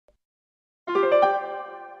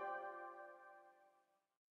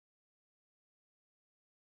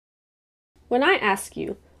When I ask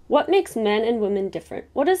you, what makes men and women different,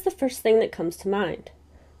 what is the first thing that comes to mind?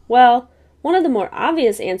 Well, one of the more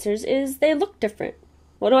obvious answers is they look different.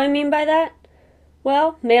 What do I mean by that?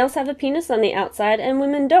 Well, males have a penis on the outside and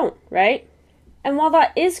women don't, right? And while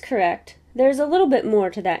that is correct, there's a little bit more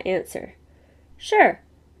to that answer. Sure,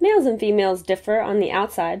 males and females differ on the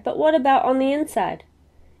outside, but what about on the inside?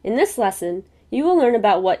 In this lesson, you will learn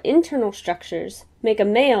about what internal structures make a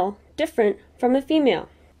male different from a female.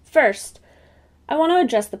 First, I want to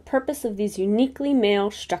address the purpose of these uniquely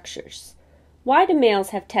male structures. Why do males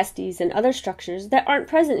have testes and other structures that aren't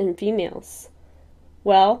present in females?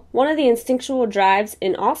 Well, one of the instinctual drives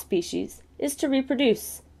in all species is to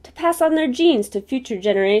reproduce, to pass on their genes to future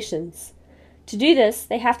generations. To do this,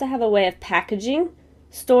 they have to have a way of packaging,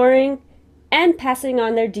 storing, and passing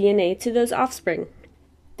on their DNA to those offspring.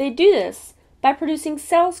 They do this by producing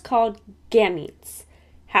cells called gametes,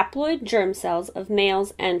 haploid germ cells of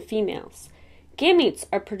males and females. Gametes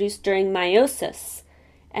are produced during meiosis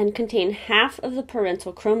and contain half of the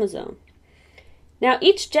parental chromosome. Now,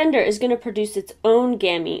 each gender is going to produce its own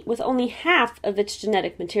gamete with only half of its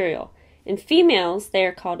genetic material. In females, they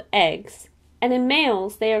are called eggs, and in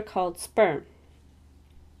males, they are called sperm.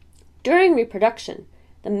 During reproduction,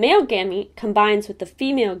 the male gamete combines with the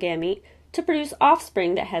female gamete to produce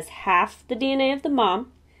offspring that has half the DNA of the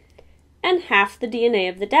mom and half the DNA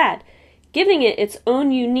of the dad, giving it its own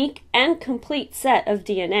unique and complete set of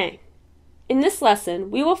DNA. In this lesson,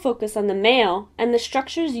 we will focus on the male and the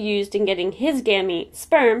structures used in getting his gamete,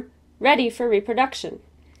 sperm, ready for reproduction.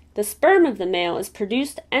 The sperm of the male is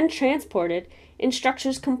produced and transported in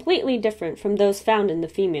structures completely different from those found in the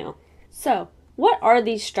female. So, what are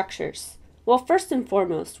these structures? Well, first and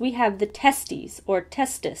foremost, we have the testes, or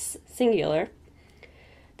testis, singular.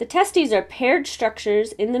 The testes are paired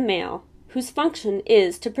structures in the male whose function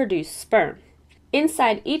is to produce sperm.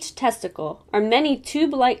 Inside each testicle are many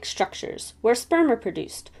tube-like structures where sperm are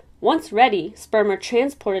produced. Once ready, sperm are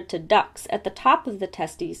transported to ducts at the top of the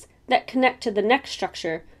testes that connect to the next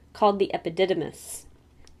structure called the epididymis.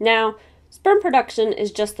 Now, sperm production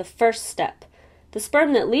is just the first step. The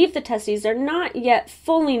sperm that leave the testes are not yet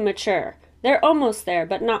fully mature. They're almost there,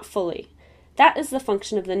 but not fully. That is the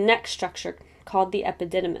function of the next structure called the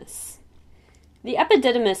epididymis. The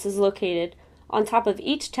epididymis is located on top of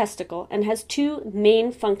each testicle and has two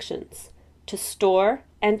main functions: to store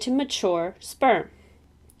and to mature sperm.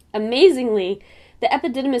 Amazingly, the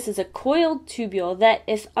epididymis is a coiled tubule that,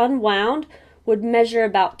 if unwound, would measure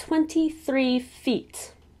about 23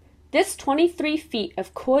 feet. This 23 feet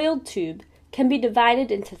of coiled tube can be divided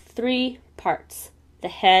into three parts: the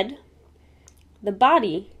head, the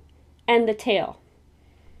body, and the tail.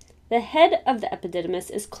 The head of the epididymis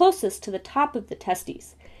is closest to the top of the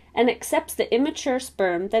testes and accepts the immature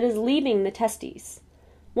sperm that is leaving the testes.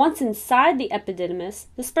 Once inside the epididymis,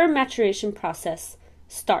 the sperm maturation process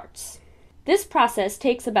starts. This process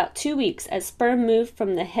takes about 2 weeks as sperm move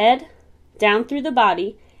from the head down through the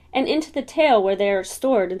body and into the tail where they are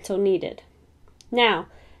stored until needed. Now,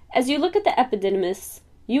 as you look at the epididymis,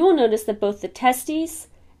 you will notice that both the testes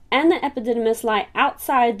and the epididymis lie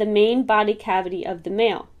outside the main body cavity of the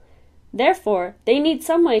male. Therefore, they need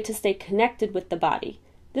some way to stay connected with the body.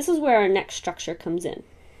 This is where our next structure comes in.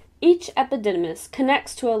 Each epididymis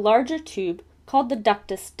connects to a larger tube called the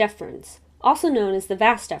ductus deferens, also known as the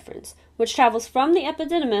vas deferens, which travels from the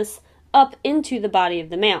epididymis up into the body of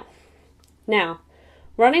the male. Now,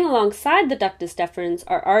 running alongside the ductus deferens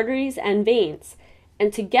are arteries and veins,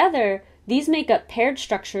 and together these make up paired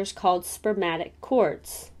structures called spermatic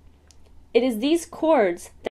cords. It is these cords